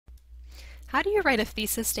How do you write a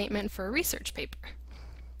thesis statement for a research paper?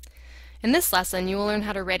 In this lesson, you will learn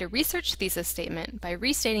how to write a research thesis statement by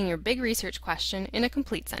restating your big research question in a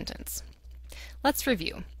complete sentence. Let's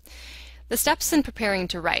review. The steps in preparing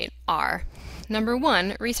to write are: number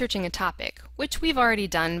 1, researching a topic, which we've already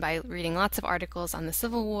done by reading lots of articles on the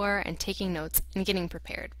Civil War and taking notes and getting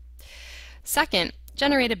prepared. Second,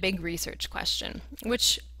 generate a big research question,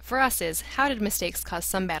 which for us is, how did mistakes cause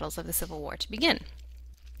some battles of the Civil War to begin?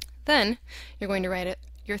 Then you're going to write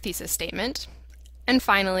your thesis statement, and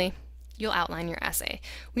finally you'll outline your essay.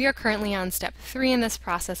 We are currently on step 3 in this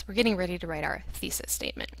process. We're getting ready to write our thesis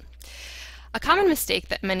statement. A common mistake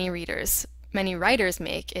that many writers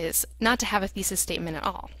make is not to have a thesis statement at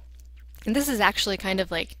all. And this is actually kind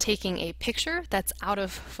of like taking a picture that's out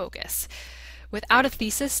of focus. Without a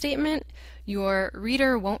thesis statement, your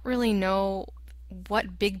reader won't really know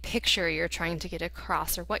what big picture you're trying to get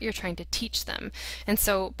across or what you're trying to teach them. And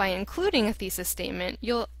so by including a thesis statement,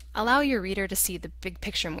 you'll allow your reader to see the big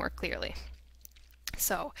picture more clearly.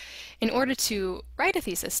 So in order to write a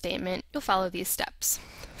thesis statement, you'll follow these steps.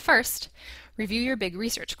 First, review your big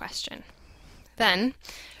research question. Then,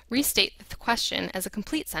 restate the question as a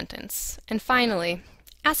complete sentence. And finally,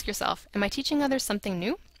 ask yourself, am I teaching others something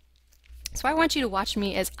new? So I want you to watch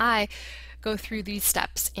me as I go through these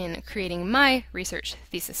steps in creating my research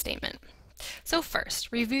thesis statement. So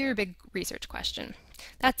first, review your big research question.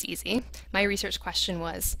 That's easy. My research question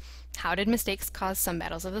was, how did mistakes cause some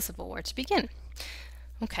battles of the Civil War to begin?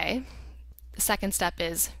 Okay. The second step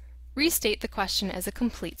is restate the question as a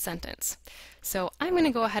complete sentence. So I'm going to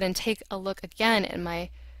go ahead and take a look again at my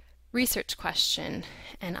research question,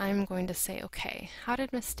 and I'm going to say, okay, how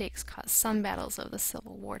did mistakes cause some battles of the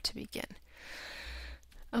Civil War to begin?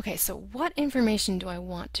 Okay, so what information do I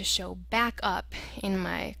want to show back up in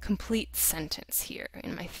my complete sentence here,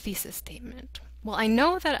 in my thesis statement? Well, I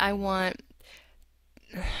know that I want,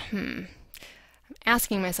 I'm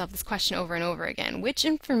asking myself this question over and over again. Which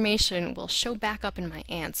information will show back up in my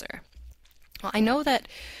answer? Well, I know that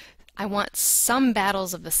I want some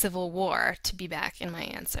battles of the Civil War to be back in my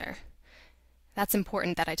answer. That's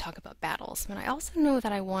important that I talk about battles, but I also know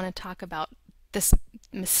that I want to talk about this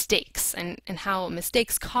mistakes and how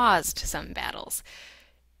mistakes caused some battles.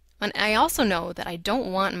 And I also know that I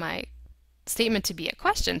don't want my statement to be a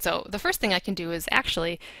question, so the first thing I can do is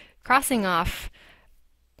actually crossing off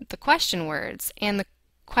the question words and the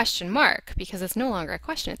question mark, because it's no longer a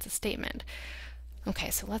question, it's a statement. Okay,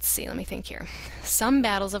 so let's see, let me think here. Some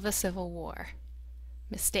battles of the Civil War.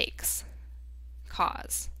 Mistakes.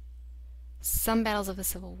 Cause. Some battles of the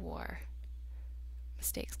Civil War.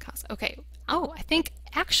 Mistakes cause. Okay, I think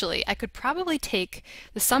actually I could probably take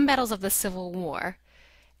the some battles of the Civil War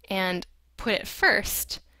and put it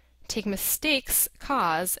first, take mistakes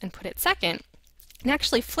cause and put it second, and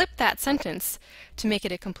actually flip that sentence to make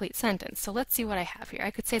it a complete sentence. So let's see what I have here.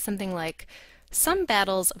 I could say something like, some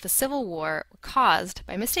battles of the Civil War were caused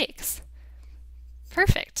by mistakes.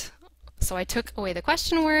 Perfect. So I took away the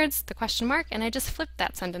question words, the question mark, and I just flipped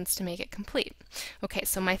that sentence to make it complete. Okay,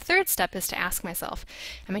 so my third step is to ask myself,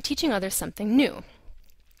 am I teaching others something new?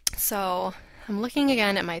 So I'm looking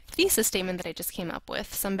again at my thesis statement that I just came up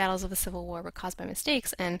with. Some battles of the Civil War were caused by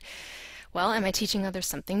mistakes, and, well, am I teaching others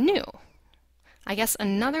something new? I guess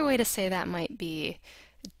another way to say that might be,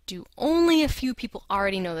 do only a few people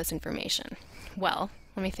already know this information? Well,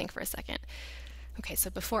 let me think for a second. Okay, so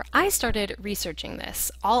before I started researching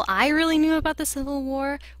this, all I really knew about the Civil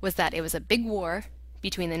War was that it was a big war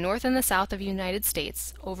between the North and the South of the United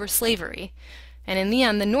States over slavery, and in the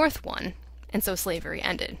end the North won, and so slavery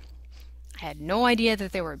ended. I had no idea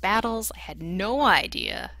that there were battles, I had no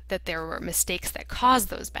idea that there were mistakes that caused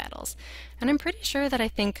those battles, and I'm pretty sure that I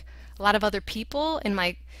think a lot of other people in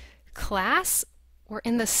my class were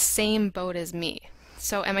in the same boat as me.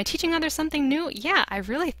 So am I teaching others something new? Yeah, I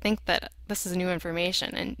really think that this is new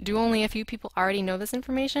information. And do only a few people already know this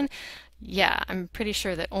information? Yeah, I'm pretty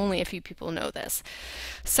sure that only a few people know this.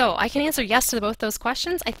 So I can answer yes to both those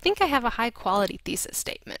questions. I think I have a high quality thesis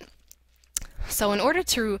statement. So in order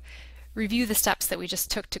to review the steps that we just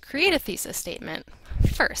took to create a thesis statement,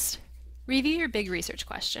 first, review your big research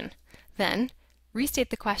question. Then, restate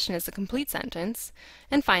the question as a complete sentence.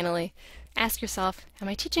 And finally, ask yourself, am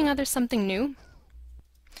I teaching others something new?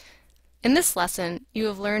 In this lesson, you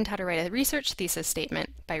have learned how to write a research thesis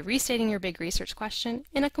statement by restating your big research question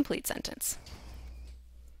in a complete sentence.